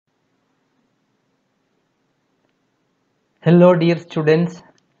Hello dear students,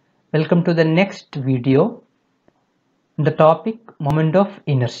 welcome to the next video. The topic moment of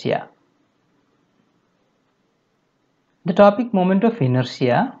inertia. The topic moment of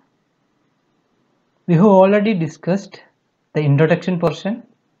inertia, we have already discussed the introduction portion,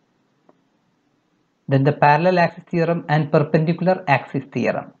 then the parallel axis theorem and perpendicular axis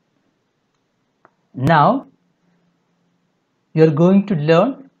theorem. Now you are going to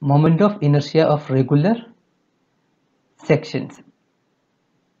learn moment of inertia of regular sections.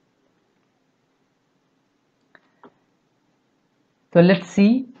 So let's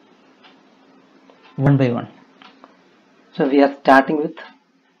see one by one. So we are starting with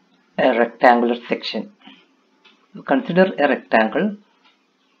a rectangular section. Consider a rectangle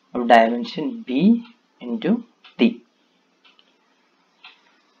of dimension b into t.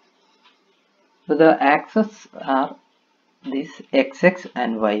 So the axes are these xx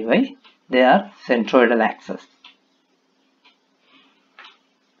and yy. They are centroidal axes.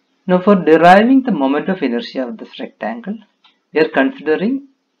 Now for deriving the moment of inertia of this rectangle, we are considering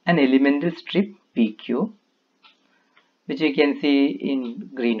an elemental strip PQ, which you can see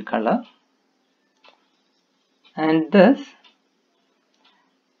in green color, and thus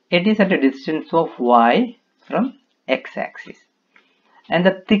it is at a distance of y from x-axis, and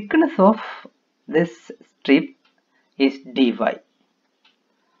the thickness of this strip is dy,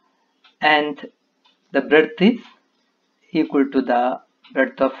 and the breadth is equal to the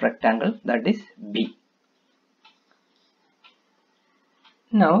breadth of rectangle, that is b.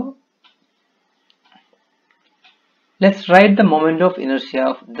 Now let's write the moment of inertia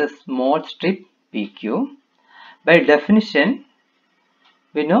of this small strip PQ. By definition,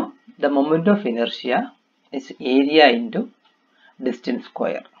 we know the moment of inertia is area into distance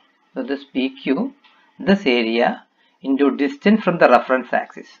square. So this PQ, this area into distance from the reference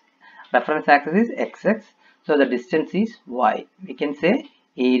axis. Reference axis is xx, so the distance is y. We can say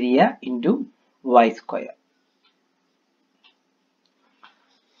area into y square.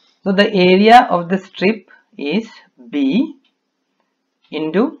 So the area of the strip is b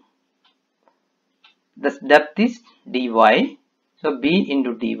into the depth is dy, so b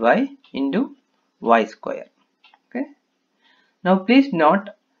into dy into y square. Okay. Now please note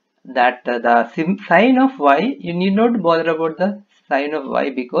that the sign of y, you need not bother about the sign of y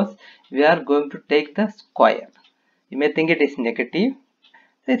because we are going to take the square. You may think it is negative.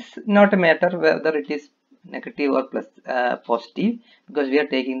 It's not a matter whether it is negative or plus positive, because we are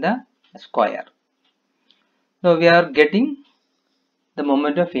taking the square. So we are getting the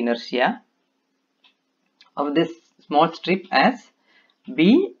moment of inertia of this small strip as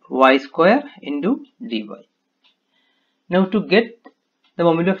by square into dy. Now to get the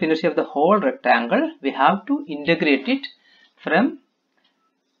moment of inertia of the whole rectangle, we have to integrate it from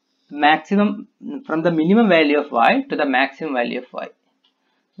the minimum value of y to the maximum value of y.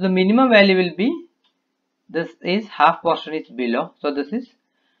 So the minimum value will be, this is half portion is below, so this is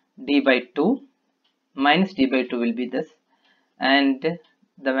d by 2 minus d by 2 will be this, and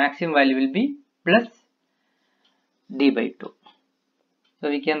the maximum value will be plus d by 2. So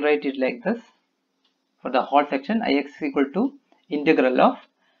we can write it like this for the whole section: ix is equal to integral of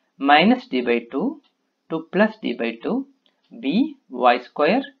minus d by 2 to plus d by 2 by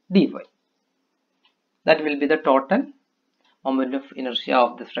square dy. That will be the total moment of inertia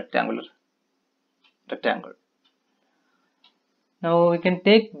of this rectangle. Now we can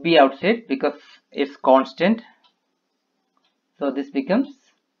take b outside because it's constant, so this becomes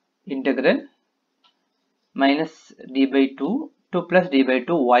integral minus d by 2 to plus d by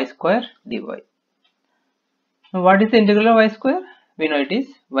 2 y square dy. Now what is the integral of y square? We know it is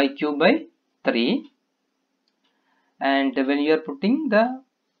y cube by 3, and when you are putting the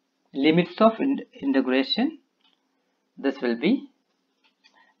limits of integration, this will be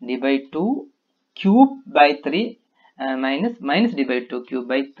d by 2 cube by 3 minus d by 2 cube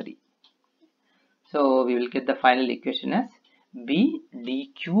by 3. So we will get the final equation as b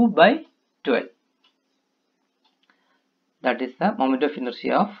d cube by 12. That is the moment of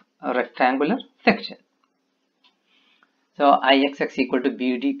inertia of a rectangular section. So ixx equal to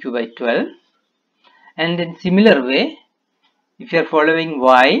b d cube by 12, and in similar way, if you are following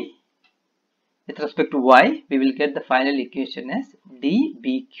y with respect to y, we will get the final equation as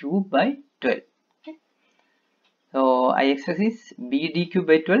db cube by 12. Okay. So ixx is b d cube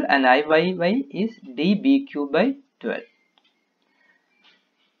by 12 and iyy is db cube by 12.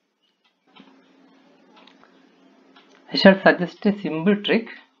 I shall suggest a simple trick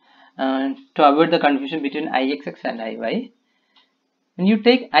to avoid the confusion between ixx and iy. When you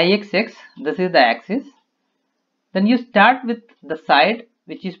take ixx, this is the axis, then you start with the side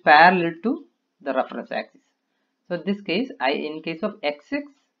which is parallel to the reference axis. So this case, in case of x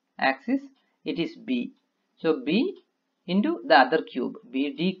axis, it is b. So b into the other cube,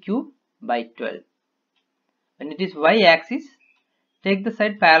 bd cube by 12. When it is y axis, take the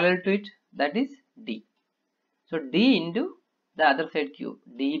side parallel to it, that is d. So d into the other side cube,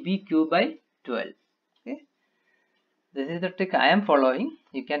 db cube by 12. Okay. This is the trick I am following.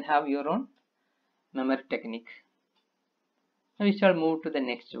 You can have your own memory technique. Now we shall move to the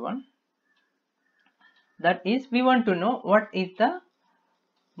next one. That is, we want to know what is the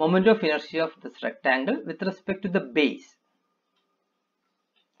moment of inertia of this rectangle with respect to the base.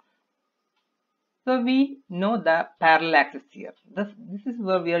 So we know the parallel axis theorem. This is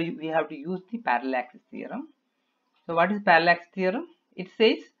where we have to use the parallel axis theorem. So what is parallel axis theorem? It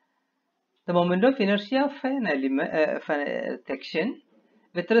says the moment of inertia of an element of a section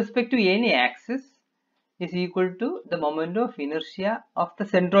with respect to any axis is equal to the moment of inertia of the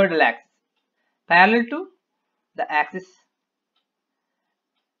centroidal axis parallel to the axis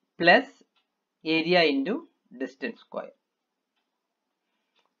plus area into distance square.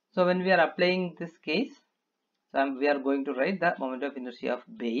 So when we are applying this case, we are going to write the moment of inertia of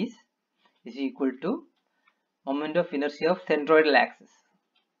base is equal to moment of inertia of centroidal axis.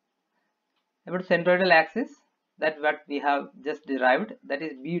 About centroidal axis, that what we have just derived, that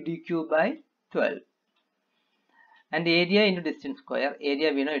is b dq by 12. And area into distance square,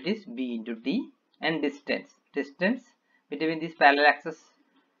 area we know it is b into d, and distance between these parallel axis,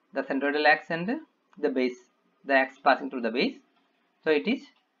 the centroidal axis and the base, the axis passing through the base. So it is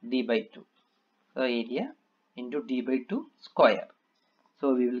d by 2. So area into d by 2 square.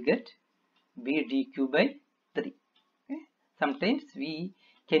 So we will get b dq by 3. Okay. Sometimes we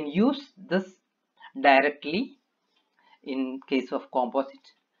can use this directly in case of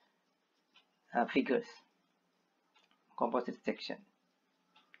composite figures, composite section.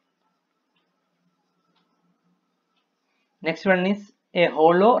 Next one is a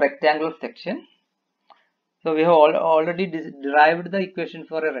hollow rectangular section. So we have already derived the equation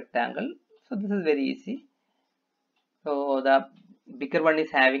for a rectangle. So this is very easy. So the bigger one is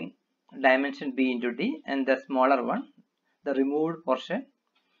having dimension b into d, and the smaller one, the removed portion,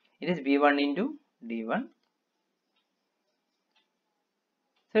 it is b1 into d1.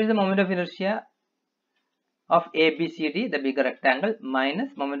 So it is the moment of inertia of ABCD, the bigger rectangle,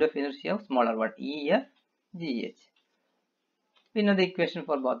 minus moment of inertia of smaller one, EFGH. We know the equation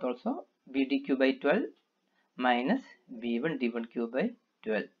for both also, BDQ by 12 minus B1 D1Q by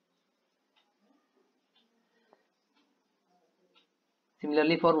 12.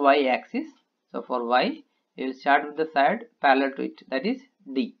 Similarly for y axis, so for y, we will start with the side parallel to it, that is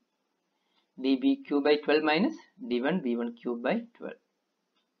D. dBQ by 12 minus D1 B1Q by 12.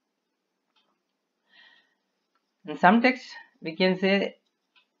 In some text, we can say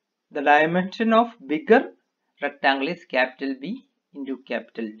the dimension of bigger rectangle is capital B into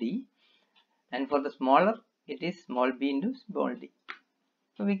capital D, and for the smaller, it is small b into small d.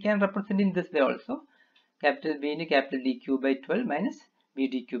 So we can represent in this way also, capital B into capital DQ by 12 minus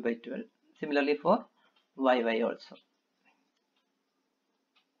BDQ by 12. Similarly for YY also.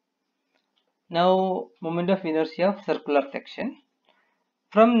 Now moment of inertia of circular section.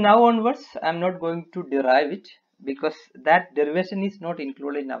 From now onwards, I am not going to derive it because that derivation is not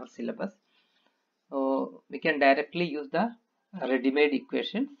included in our syllabus. So we can directly use the ready-made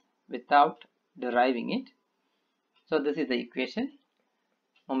equations without deriving it. So this is the equation.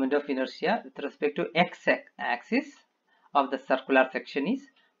 Moment of inertia with respect to x-axis of the circular section is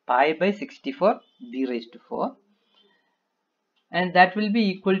pi by 64 d raised to 4, and that will be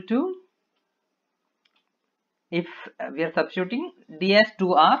equal to, if we are substituting d as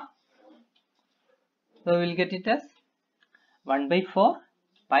 2r, so we will get it as 1 by 4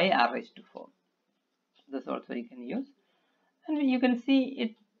 pi r raised to 4. This also you can use, and you can see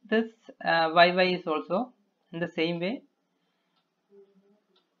it, this yy is also in the same way.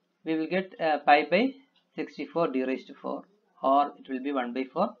 We will get pi by 64 d raised to 4, or it will be 1 by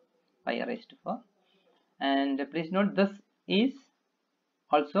 4 pi r raised to 4. And please note, this is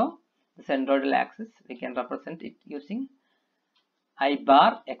also the centroidal axis. We can represent it using I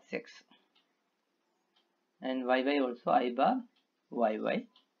bar xx, and yy also I bar yy.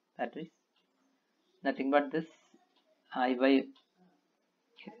 That is nothing but this iy.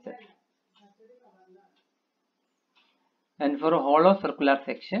 And for a hollow circular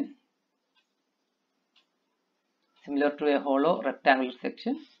section, similar to a hollow rectangular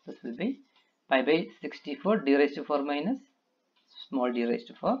section, this will be pi by 64 d raised to 4 minus small d raised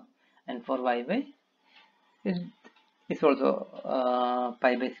to 4, and for yy it is also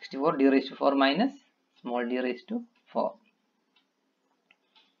pi by 64 d raised to 4 minus small d raised to 4.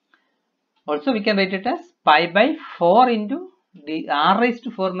 Also we can write it as pi by 4 into the r raised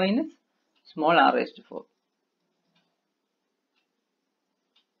to 4 minus small r raised to 4.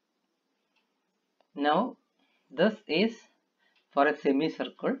 Now this is for a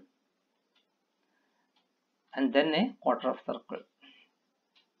semicircle and then a quarter of circle.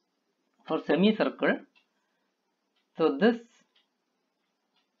 For semicircle, so this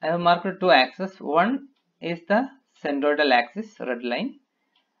I have marked two axes. One is the centroidal axis, red line,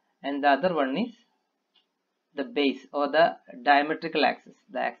 and the other one is the base or the diametrical axis,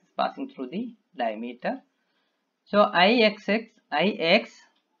 the axis passing through the diameter. So Ix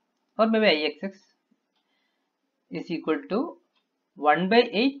or maybe Ixx is equal to 1 by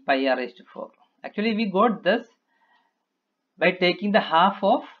 8 pi r raised to 4. Actually we got this by taking the half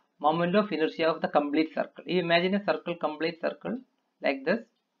of moment of inertia of the complete circle. You imagine a circle, complete circle like this,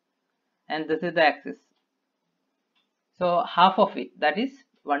 and this is the axis. So half of it, that is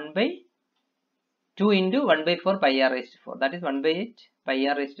 1 by 2 into 1 by 4 pi r raised to 4. That is 1 by 8 pi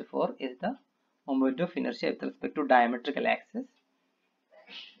r raised to 4 is the moment of inertia with respect to diametrical axis.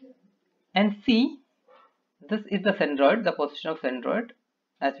 And C, this is the centroid, the position of centroid.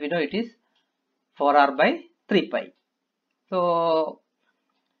 As we know, it is 4r by 3 pi. So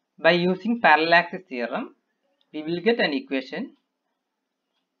by using parallel axis theorem, we will get an equation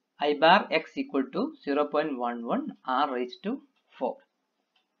I bar x equal to 0.11 r raised to 4.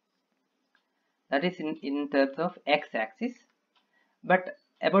 That is in terms of x axis. But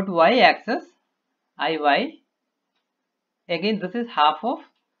about y axis, Iy, again this is half of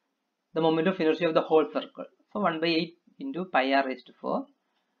the moment of inertia of the whole circle. So 1 by 8 into pi r raised to 4.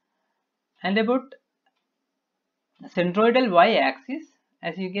 And about centroidal y axis,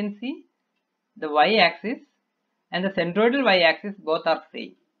 as you can see, the y axis and the centroidal y axis both are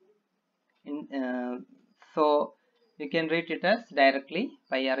same. So you can write it as directly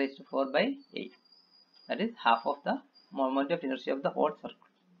pi r raised to 4 by 8. That is half of the moment of inertia of the whole circle.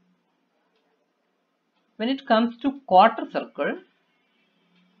 When it comes to quarter circle,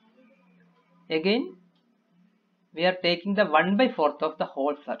 again we are taking the 1 by 4th of the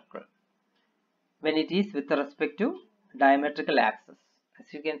whole circle when it is with respect to diametrical axis.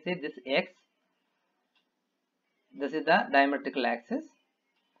 As you can see, this x, this is the diametrical axis,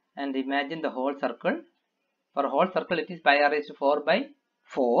 and imagine the whole circle. For a whole circle it is pi r raised to 4 by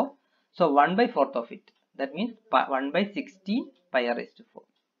 4. So 1 by 4th of it, that means 1 by 16 pi r raised to 4.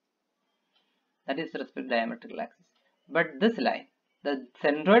 That is with respect to diametrical axis. But this line, the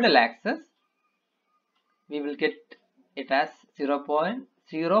centroidal axis, we will get it as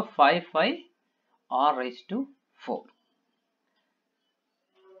 0.055 r raised to 4.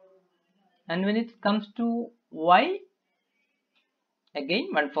 And when it comes to y,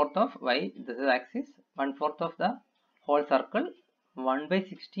 again 1/4 of y, this is axis, 1/4 of the whole circle, 1 by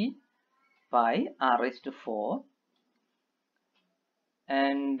 16 pi r raised to 4.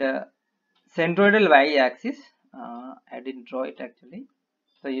 And centroidal y axis, I didn't draw it actually.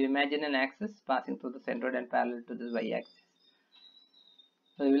 So you imagine an axis passing through the centroid and parallel to this y axis.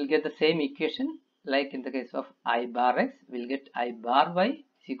 So you will get the same equation like in the case of I bar x. We will get I bar y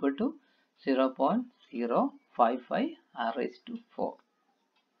is equal to 0.055 r raised to 4.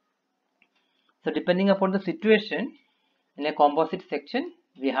 So depending upon the situation in a composite section,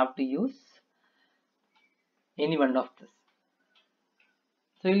 we have to use any one of this.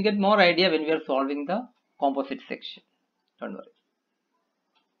 So you will get more idea when we are solving the composite section. Don't worry.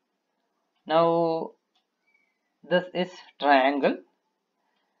 Now this is triangle,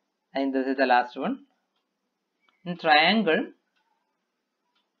 and this is the last one. In triangle,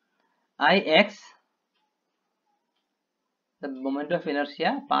 Ix, the moment of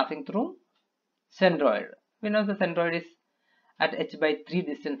inertia passing through centroid. We know the centroid is at h by 3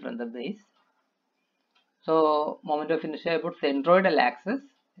 distance from the base. So moment of inertia about centroidal axis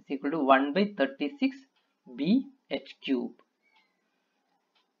is equal to 1 by 36 b h cube.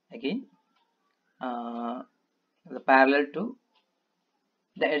 Again, the parallel to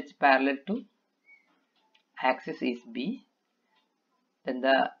the edge parallel to axis is b. Then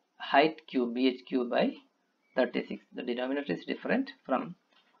the height cube bh cube by 36. The denominator is different from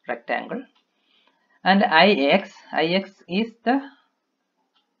rectangle. And Ix is the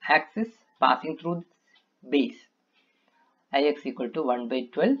axis passing through base. Ix equal to 1 by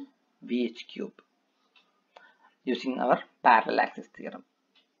 12 bh cube using our parallel axis theorem.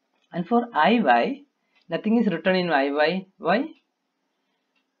 And for Iy, nothing is written in Iy. Why?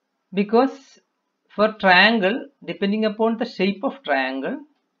 Because for triangle, depending upon the shape of triangle,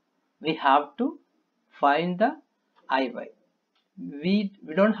 we have to find the Iy. We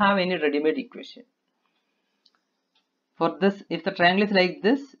don't have any ready-made equation. For this, if the triangle is like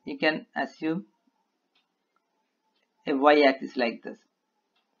this, you can assume a y-axis like this.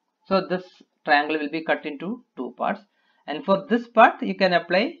 So this triangle will be cut into two parts, and for this part you can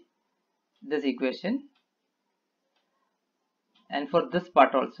apply this equation, and for this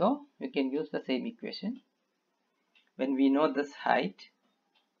part also you can use the same equation. When we know this height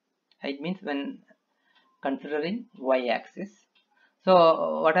means when considering y-axis.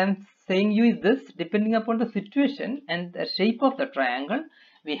 So what I'm saying you is this: depending upon the situation and the shape of the triangle,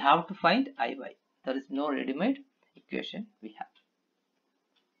 we have to find Iy. There is no ready-made equation we have.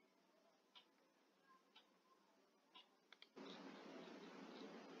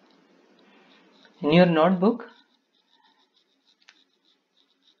 In your notebook,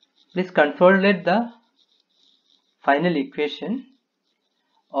 please consolidate the final equation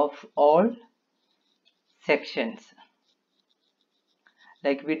of all sections,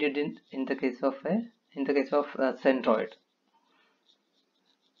 like we did in the case of centroid.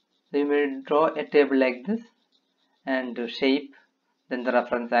 So you will draw a table like this and shape, then the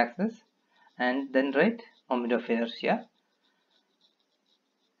reference axis, and then write moment of inertia,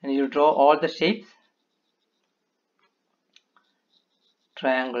 and you draw all the shapes: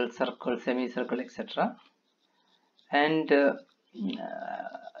 triangle, circle, semicircle, etc. And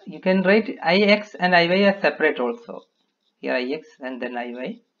you can write Ix and Iy as separate also. Here Ix and then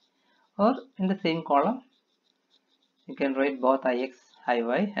Iy, or in the same column you can write both Ix,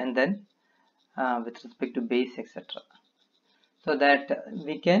 Iy, and then with respect to base, etc. So that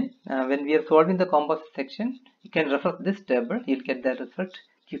we can, when we are solving the composite section, you can refer this table, you'll get the result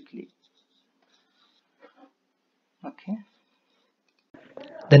quickly. Okay.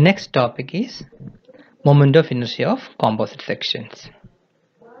 The next topic is moment of inertia of composite sections.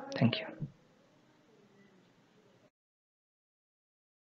 Thank you.